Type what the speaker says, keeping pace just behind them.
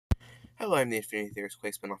Hello, I'm the Infinity Theorist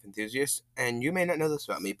Quake Spinoff Enthusiast, and you may not know this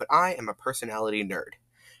about me, but I am a personality nerd.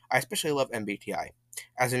 I especially love MBTI.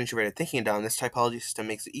 As an introverted thinking dom, this typology system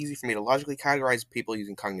makes it easy for me to logically categorize people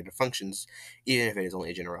using cognitive functions, even if it is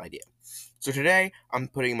only a general idea. So today, I'm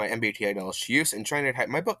putting my MBTI knowledge to use and trying to type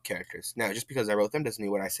my book characters. Now, just because I wrote them doesn't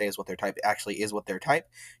mean what I say is what their type actually is what their type.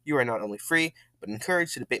 You are not only free, but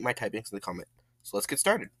encouraged to debate my typings in the comment. So let's get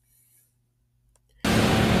started.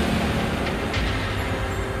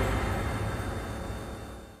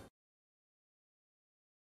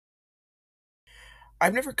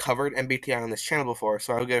 I've never covered MBTI on this channel before,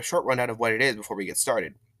 so I'll get a short rundown of what it is before we get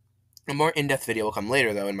started. A more in-depth video will come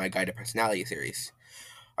later, though, in my Guide to Personality series.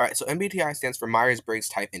 Alright, so MBTI stands for Myers-Briggs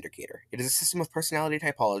Type Indicator. It is a system of personality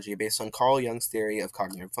typology based on Carl Jung's theory of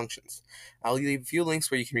cognitive functions. I'll leave a few links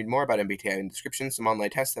where you can read more about MBTI in the description, some online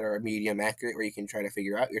tests that are medium accurate where you can try to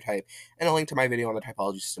figure out your type, and a link to my video on the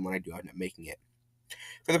typology system when I do end up making it.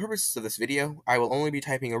 For the purposes of this video, I will only be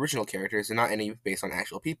typing original characters and not any based on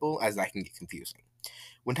actual people, as that can get confusing.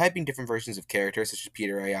 When typing different versions of characters, such as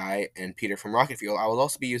Peter AI and Peter from Rocket Fuel, I will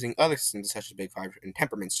also be using other systems such as Big Five and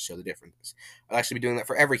temperaments to show the differences. I'll actually be doing that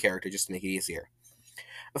for every character just to make it easier.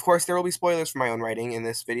 Of course, there will be spoilers for my own writing in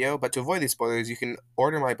this video, but to avoid these spoilers, you can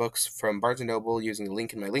order my books from Barnes & Noble using the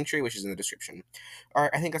link in my Linktree, which is in the description.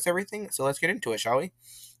 Alright, I think that's everything, so let's get into it, shall we?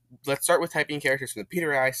 Let's start with typing characters from the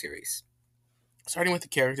Peter AI series. Starting with the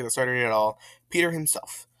character that started it all, Peter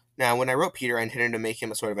himself. Now, when I wrote Peter, I intended to make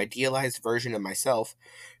him a sort of idealized version of myself,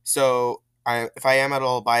 so if I am at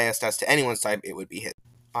all biased as to anyone's type, it would be his.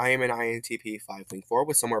 I am an INTP 5.4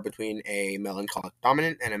 with somewhere between a melancholic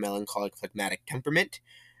dominant and a melancholic phlegmatic temperament,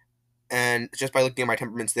 and just by looking at my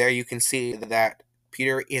temperaments there, you can see that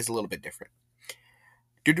Peter is a little bit different.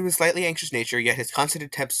 Due to his slightly anxious nature, yet his constant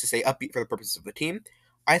attempts to stay upbeat for the purposes of the team,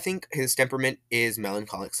 I think his temperament is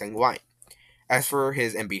melancholic sanguine. As for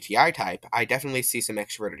his MBTI type, I definitely see some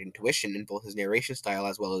extroverted intuition in both his narration style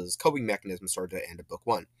as well as his coping mechanisms toward the end of book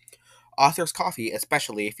 1. Author's Coffee,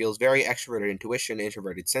 especially, feels very extroverted intuition and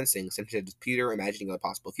introverted sensing, since it is Peter imagining a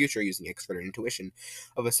possible future using extroverted intuition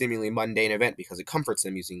of a seemingly mundane event because it comforts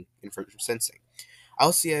him using introverted sensing. I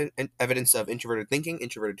also see evidence of introverted thinking,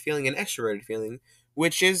 introverted feeling, and extroverted feeling,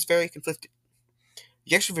 which is very conflicting.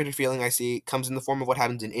 The extroverted feeling I see comes in the form of what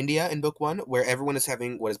happens in India in Book 1, where everyone is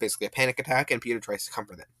having what is basically a panic attack and Peter tries to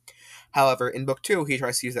comfort them. However, in Book 2, he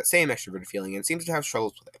tries to use that same extroverted feeling and seems to have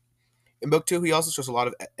struggles with it. In Book 2, he also shows a lot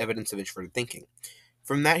of evidence of introverted thinking.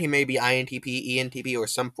 From that, he may be INTP, ENTP, or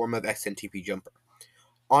some form of XNTP jumper.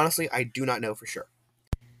 Honestly, I do not know for sure.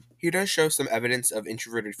 He does show some evidence of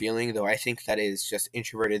introverted feeling, though I think that is just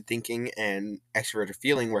introverted thinking and extroverted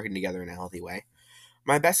feeling working together in a healthy way.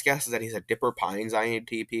 My best guess is that he's a Dipper Pines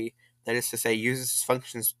INTP, that is to say, uses his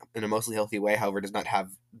functions in a mostly healthy way, however does not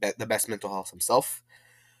have the best mental health himself.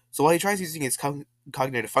 So while he tries using his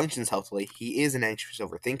cognitive functions healthily, he is an anxious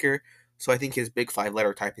overthinker, so I think his big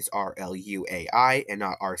 5-letter type is RLUAI and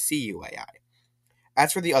not RCUAI.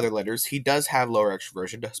 As for the other letters, he does have lower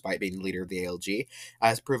extroversion despite being the leader of the ALG,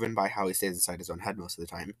 as proven by how he stays inside his own head most of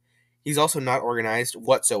the time. He's also not organized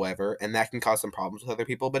whatsoever, and that can cause some problems with other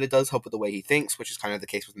people, but it does help with the way he thinks, which is kind of the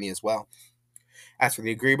case with me as well. As for the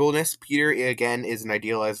agreeableness, Peter, again, is an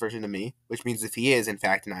idealized version of me, which means if he is, in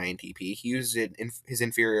fact, an INTP, he uses his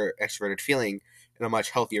inferior extroverted feeling in a much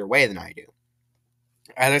healthier way than I do.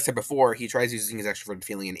 As I said before, he tries using his extroverted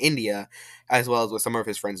feeling in India, as well as with some of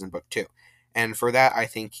his friends in Book 2. And for that, I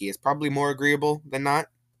think he is probably more agreeable than not.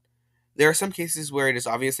 There are some cases where it is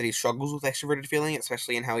obvious that he struggles with extroverted feeling,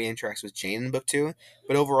 especially in how he interacts with Jane in Book 2,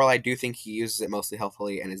 but overall I do think he uses it mostly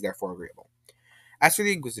healthfully and is therefore agreeable. As for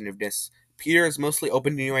the inquisitiveness, Peter is mostly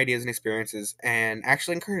open to new ideas and experiences, and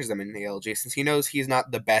actually encourages them in the ALG, since he knows he's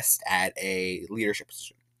not the best at a leadership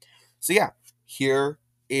position. So yeah, here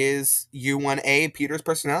is U1A, Peter's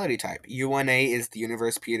personality type. U1A is the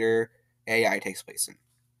universe Peter AI takes place in.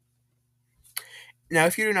 Now,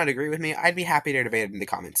 if you do not agree with me, I'd be happy to debate it in the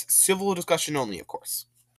comments. Civil discussion only, of course.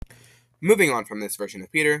 Moving on from this version of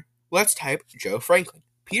Peter, let's type Joe Franklin,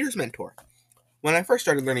 Peter's mentor. When I first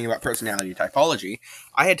started learning about personality typology,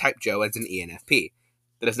 I had typed Joe as an ENFP.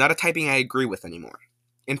 That is not a typing I agree with anymore.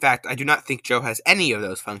 In fact, I do not think Joe has any of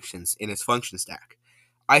those functions in his function stack.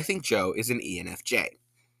 I think Joe is an ENFJ.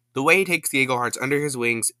 The way he takes the Eagle Hearts under his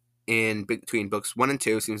wings in between books 1 and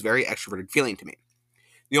 2 seems very extroverted feeling to me.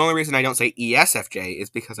 The only reason I don't say ESFJ is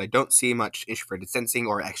because I don't see much introverted sensing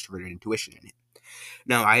or extroverted intuition in him.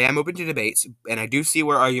 Now, I am open to debates, and I do see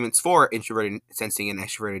where arguments for introverted sensing and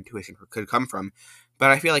extroverted intuition could come from,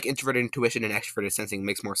 but I feel like introverted intuition and extroverted sensing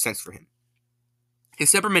makes more sense for him.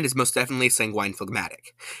 His temperament is most definitely sanguine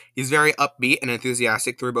phlegmatic. He's very upbeat and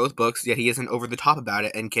enthusiastic through both books, yet he isn't over the top about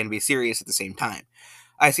it and can be serious at the same time.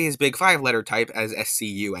 I see his big 5-letter type as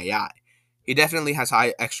SCUAI. He definitely has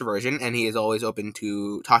high extroversion, and he is always open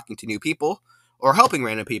to talking to new people or helping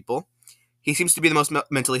random people. He seems to be the most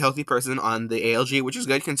mentally healthy person on the ALG, which is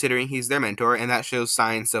good considering he's their mentor, and that shows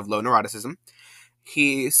signs of low neuroticism.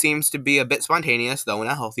 He seems to be a bit spontaneous, though in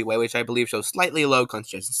a healthy way, which I believe shows slightly low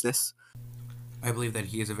conscientiousness. I believe that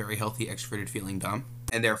he is a very healthy, extroverted feeling Dom,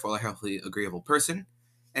 and therefore a healthy, agreeable person.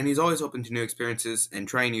 And he's always open to new experiences and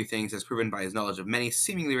trying new things, as proven by his knowledge of many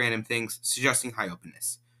seemingly random things, suggesting high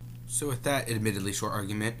openness. So, with that admittedly short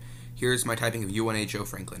argument, here's my typing of U1A Joe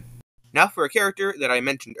Franklin. Now for a character that I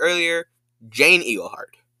mentioned earlier, Jane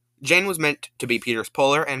Eagleheart. Jane was meant to be Peter's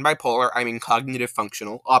polar, and by polar, I mean cognitive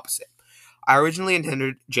functional opposite. I originally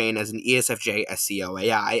intended Jane as an ESFJ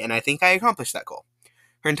SCOAI, and I think I accomplished that goal.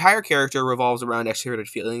 Her entire character revolves around extroverted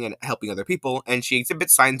feeling and helping other people, and she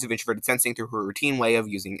exhibits signs of introverted sensing through her routine way of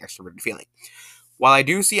using extroverted feeling. While I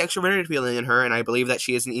do see extroverted feeling in her, and I believe that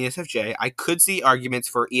she is an ESFJ, I could see arguments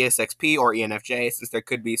for ESXP or ENFJ, since there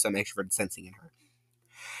could be some extroverted sensing in her.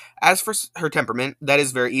 As for her temperament, that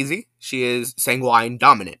is very easy. She is sanguine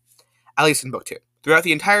dominant, at least in Book 2. Throughout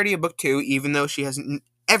the entirety of Book 2, even though she has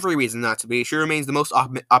every reason not to be, she remains the most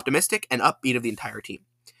optimistic and upbeat of the entire team.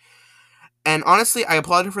 And honestly, I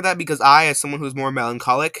applaud her for that because I, as someone who's more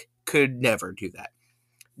melancholic, could never do that.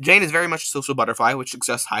 Jane is very much a social butterfly, which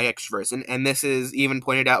suggests high extroversion, and this is even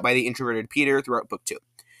pointed out by the introverted Peter throughout Book 2.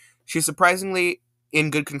 She's surprisingly in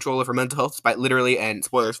good control of her mental health, despite literally, and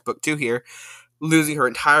spoilers for Book 2 here, losing her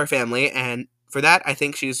entire family, and for that, I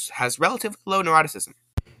think she has relatively low neuroticism.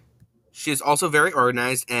 She is also very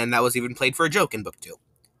organized, and that was even played for a joke in Book 2.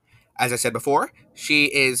 As I said before, she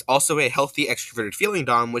is also a healthy extroverted feeling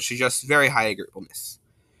Dom, which suggests very high agreeableness.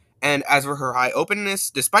 And as for her high openness,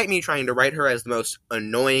 despite me trying to write her as the most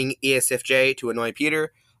annoying ESFJ to annoy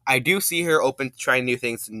Peter, I do see her open to trying new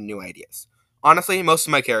things and new ideas. Honestly, most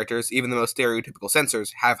of my characters, even the most stereotypical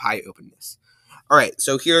censors, have high openness. Alright,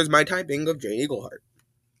 so here's my typing of Jane Eagleheart.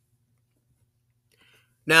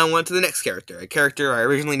 Now on to the next character, a character I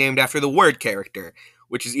originally named after the word character,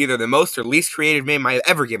 which is either the most or least creative name I have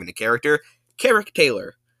ever given a character, Carrick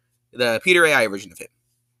Taylor, the Peter AI version of him.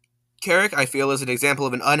 Carrick, I feel, is an example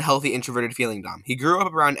of an unhealthy introverted feeling Dom. He grew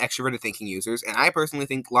up around extroverted thinking users, and I personally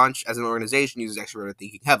think Launch as an organization uses extroverted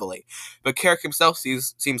thinking heavily. But Carrick himself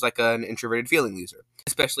seems like an introverted feeling user,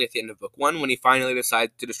 especially at the end of Book 1 when he finally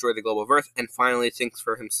decides to destroy the globe of Earth and finally thinks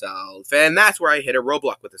for himself. And that's where I hit a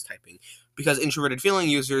roadblock with this typing, because introverted feeling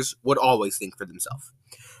users would always think for themselves.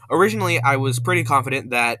 Originally, I was pretty confident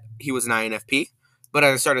that he was an INFP, but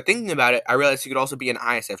as I started thinking about it, I realized he could also be an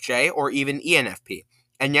ISFJ or even ENFP.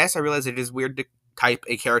 And yes, I realize it is weird to type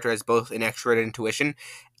a character as both an extroverted intuition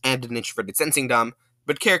and an introverted sensing Dom,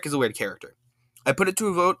 but Carrick is a weird character. I put it to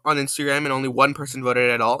a vote on Instagram and only one person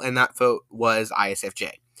voted at all, and that vote was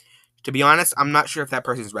ISFJ. To be honest, I'm not sure if that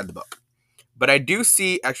person's read the book. But I do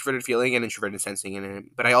see extroverted feeling and introverted sensing in it,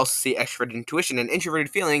 but I also see extroverted intuition and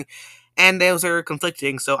introverted feeling, and those are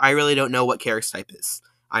conflicting, so I really don't know what Carrick's type is.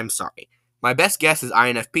 I'm sorry. My best guess is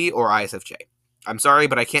INFP or ISFJ. I'm sorry,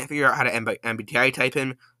 but I can't figure out how to MBTI type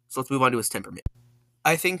him, so let's move on to his temperament.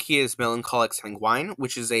 I think he is melancholic sanguine,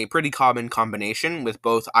 which is a pretty common combination with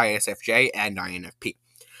both ISFJ and INFP.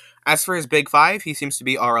 As for his big 5, he seems to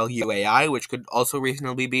be RLUAI, which could also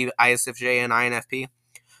reasonably be ISFJ and INFP.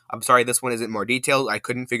 I'm sorry, this one isn't more detailed. I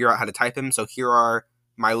couldn't figure out how to type him, so here are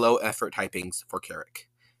my low effort typings for Carrick.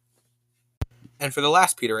 And for the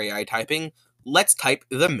last Peter AI typing, let's type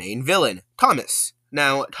the main villain, Thomas.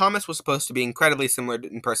 Now, Thomas was supposed to be incredibly similar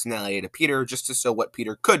in personality to Peter, just to show what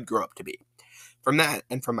Peter could grow up to be. From that,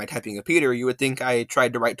 and from my typing of Peter, you would think I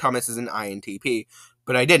tried to write Thomas as an INTP,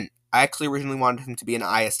 but I didn't. I actually originally wanted him to be an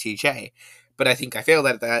ISTJ, but I think I failed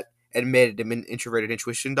at that, and made him an introverted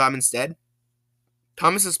intuition Dom instead.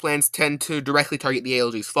 Thomas's plans tend to directly target the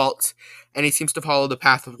ALG's faults, and he seems to follow the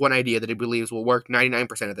path of one idea that he believes will work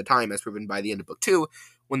 99% of the time, as proven by the end of Book 2,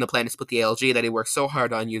 when the plan to split the ALG that he worked so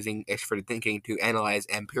hard on using extroverted thinking to analyze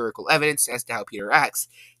empirical evidence as to how Peter acts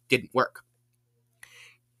didn't work.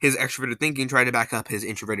 His extroverted thinking tried to back up his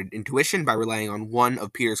introverted intuition by relying on one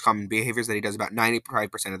of Peter's common behaviors that he does about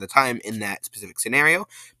 95% of the time in that specific scenario,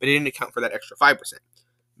 but he didn't account for that extra 5%.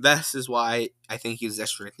 This is why I think he uses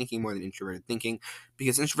extroverted thinking more than introverted thinking,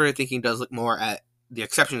 because introverted thinking does look more at the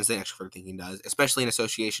exceptions than extroverted thinking does, especially in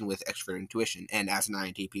association with extroverted intuition, and as an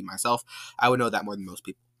INTP myself, I would know that more than most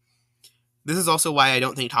people. This is also why I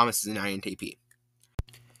don't think Thomas is an INTP.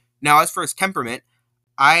 Now, as for his temperament,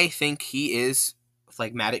 I think he is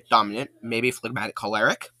phlegmatic dominant, maybe phlegmatic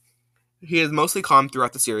choleric. He is mostly calm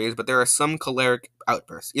throughout the series, but there are some choleric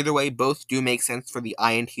outbursts. Either way, both do make sense for the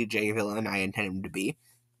INTJ villain I intend him to be.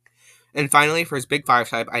 And finally, for his big five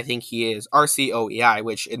type, I think he is RCOEI,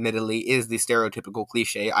 which admittedly is the stereotypical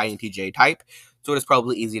cliche INTJ type, so it is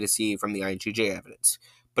probably easy to see from the INTJ evidence.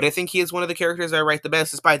 But I think he is one of the characters I write the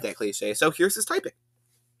best despite that cliche, so here's his typing.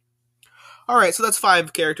 Alright, so that's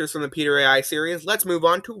 5 characters from the Peter AI series. Let's move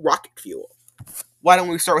on to Rocket Fuel. Why don't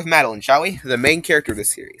we start with Madeline, shall we? The main character of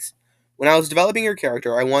this series. When I was developing her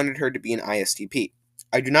character, I wanted her to be an ISTP.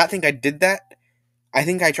 I do not think I did that. I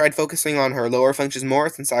think I tried focusing on her lower functions more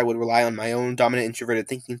since I would rely on my own dominant introverted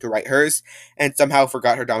thinking to write hers, and somehow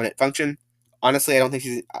forgot her dominant function. Honestly, I don't think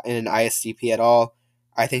she's an ISTP at all.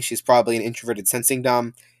 I think she's probably an introverted sensing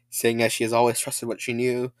dom, seeing as she has always trusted what she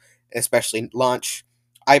knew, especially launch.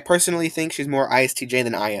 I personally think she's more ISTJ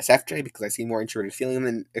than ISFJ because I see more introverted feeling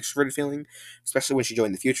than extroverted feeling, especially when she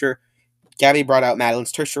joined the future. Gabby brought out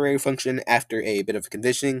Madeline's tertiary function after a bit of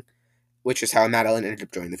conditioning, which is how Madeline ended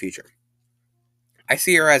up joining the future. I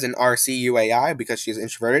see her as an RCUAI because she is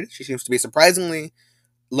introverted. She seems to be surprisingly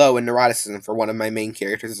low in neuroticism for one of my main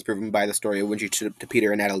characters, as proven by the story of when she stood up to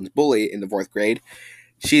Peter and Madeline's bully in the 4th grade.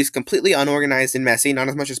 She's completely unorganized and messy, not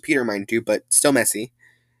as much as Peter, mind you, but still messy.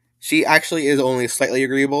 She actually is only slightly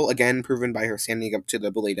agreeable, again proven by her standing up to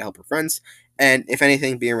the bully to help her friends, and if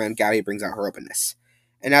anything, being around Gabby brings out her openness.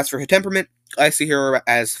 And as for her temperament, I see her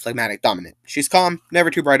as phlegmatic dominant. She's calm,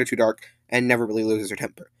 never too bright or too dark, and never really loses her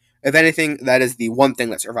temper. If anything, that is the one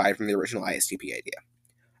thing that survived from the original ISTP idea.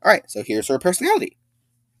 Alright, so here's her personality.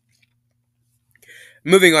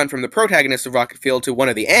 Moving on from the protagonist of Rocket Fuel to one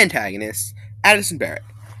of the antagonists, Addison Barrett.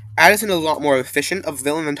 Addison is a lot more efficient of a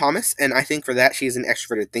villain than Thomas, and I think for that she's an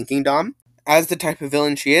extroverted thinking dom. As the type of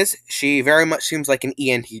villain she is, she very much seems like an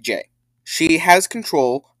ENTJ. She has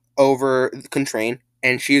control over the Contrain,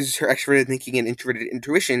 and she uses her extroverted thinking and introverted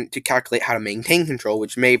intuition to calculate how to maintain control,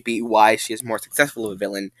 which may be why she is more successful of a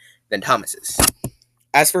villain than Thomas is.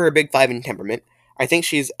 As for her big 5 in temperament, I think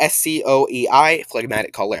she's SCOEI,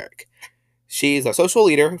 phlegmatic choleric. She's a social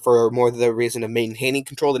leader for more the reason of maintaining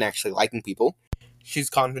control than actually liking people.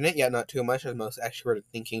 She's confident, yet not too much, as most extroverted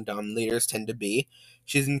thinking dom leaders tend to be.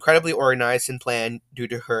 She's incredibly organized and planned due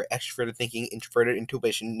to her extroverted thinking, introverted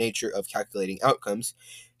intuition nature of calculating outcomes.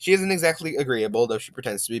 She isn't exactly agreeable, though she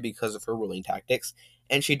pretends to be because of her ruling tactics,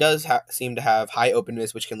 and she does seem to have high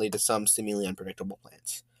openness, which can lead to some seemingly unpredictable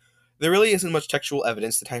plans. There really isn't much textual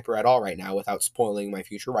evidence to type her at all right now without spoiling my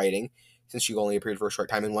future writing, since she only appeared for a short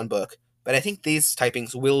time in one book, but I think these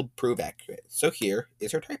typings will prove accurate, so here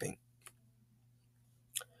is her typing.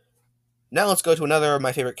 Now let's go to another of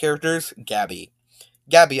my favorite characters, Gabby.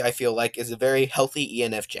 Gabby, I feel like, is a very healthy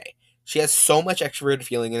ENFJ. She has so much extroverted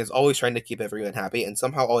feeling and is always trying to keep everyone happy, and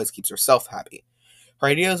somehow always keeps herself happy. Her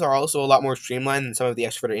ideas are also a lot more streamlined than some of the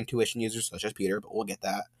extroverted intuition users, such as Peter, but we'll get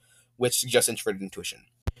that, which suggests introverted intuition.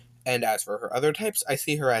 And as for her other types, I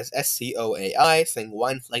see her as SCOAI,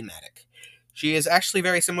 sanguine phlegmatic. She is actually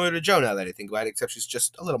very similar to Jo now that I think about it, except she's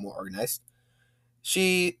just a little more organized.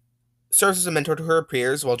 She serves as a mentor to her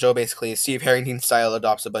peers, while Jo basically, Steve Harrington style,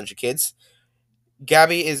 adopts a bunch of kids.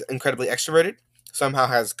 Gabby is incredibly extroverted, somehow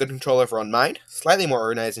has good control of her own mind, slightly more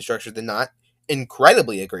organized and structured than not,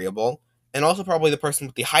 incredibly agreeable, and also probably the person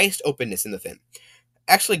with the highest openness in the film.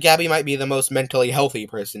 Actually, Gabby might be the most mentally healthy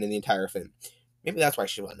person in the entire film. Maybe that's why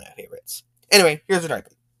she's one of my favorites. Anyway, here's her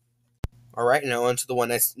typing. Alright, now on to the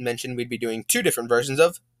one I mentioned we'd be doing 2 different versions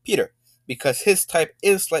of, Peter, because his type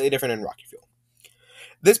is slightly different in Rocket Fuel.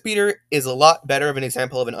 This Peter is a lot better of an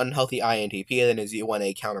example of an unhealthy INTP than his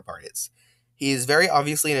U1A counterpart is. He is very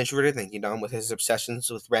obviously an introverted thinking dom with his obsessions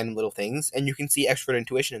with random little things, and you can see extroverted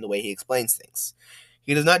intuition in the way he explains things.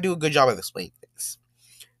 He does not do a good job of explaining things.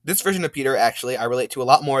 This version of Peter, actually, I relate to a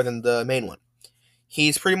lot more than the main one.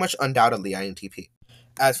 He's pretty much undoubtedly INTP.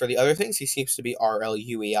 As for the other things, he seems to be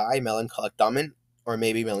RLUEI, melancholic dominant, or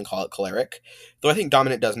maybe melancholic choleric, though I think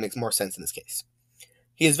dominant does make more sense in this case.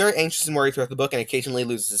 He is very anxious and worried throughout the book and occasionally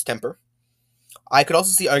loses his temper. I could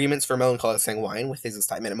also see arguments for melancholic sanguine with his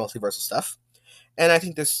excitement and multiversal stuff. And I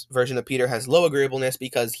think this version of Peter has low agreeableness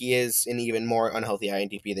because he is an even more unhealthy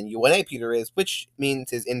INTP than U1A Peter is, which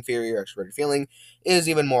means his inferior extroverted feeling is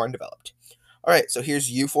even more undeveloped. Alright, so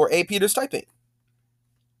here's U4A Peter's typing.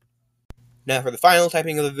 Now for the final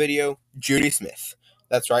typing of the video, Judy Smith.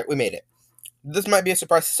 That's right, we made it. This might be a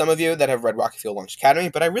surprise to some of you that have read Rocket Fuel Launch Academy,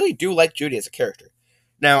 but I really do like Judy as a character.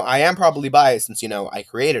 Now, I am probably biased since, I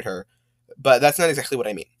created her, but that's not exactly what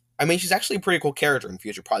I mean. I mean, she's actually a pretty cool character in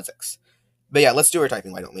future projects. But yeah, let's do her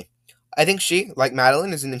typing, why don't we? I think she, like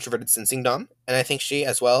Madeline, is an introverted sensing dom, and I think she,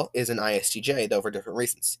 as well, is an ISTJ, though for different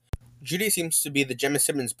reasons. Judy seems to be the Gemma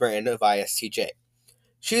Simmons brand of ISTJ.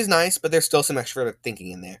 She's nice, but there's still some extroverted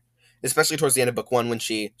thinking in there, especially towards the end of book 1 when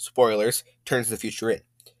she, spoilers, turns the future in.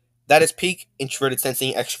 That is peak introverted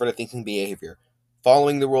sensing, extroverted thinking behavior,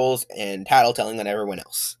 following the rules and tattletelling on everyone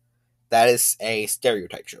else. That is a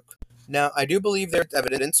stereotype trope. Now, I do believe there's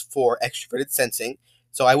evidence for extroverted sensing,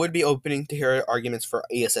 so I would be opening to hear arguments for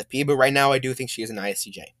ESFP, but right now I do think she is an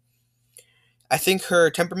ISTJ. I think her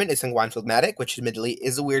temperament is sanguine phlegmatic, which admittedly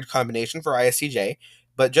is a weird combination for ISTJ,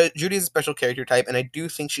 but Judy is a special character type, and I do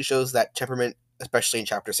think she shows that temperament, especially in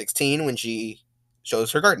chapter 16 when she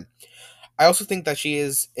shows her garden. I also think that she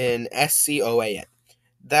is an SCOAN.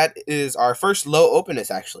 That is our first low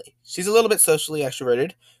openness, actually. She's a little bit socially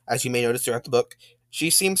extroverted, as you may notice throughout the book. She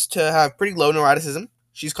seems to have pretty low neuroticism.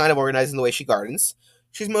 She's kind of organized in the way she gardens.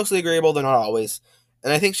 She's mostly agreeable, though not always.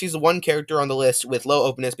 And I think she's the one character on the list with low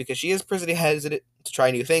openness because she is pretty hesitant to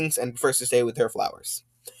try new things and prefers to stay with her flowers.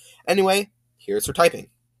 Anyway, here's her typing.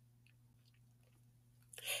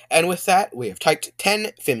 And with that, we have typed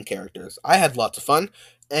 10 Fim characters. I had lots of fun,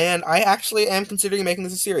 and I actually am considering making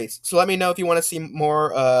this a series. So let me know if you want to see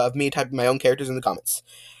more of me typing my own characters in the comments.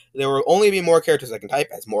 There will only be more characters I can type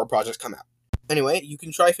as more projects come out. Anyway, you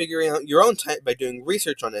can try figuring out your own type by doing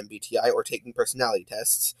research on MBTI or taking personality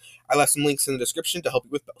tests. I left some links in the description to help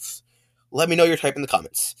you with both. Let me know your type in the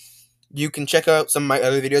comments. You can check out some of my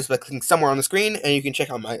other videos by clicking somewhere on the screen, and you can check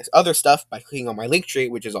out my other stuff by clicking on my link tree,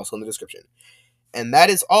 which is also in the description. And that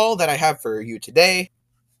is all that I have for you today.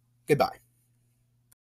 Goodbye.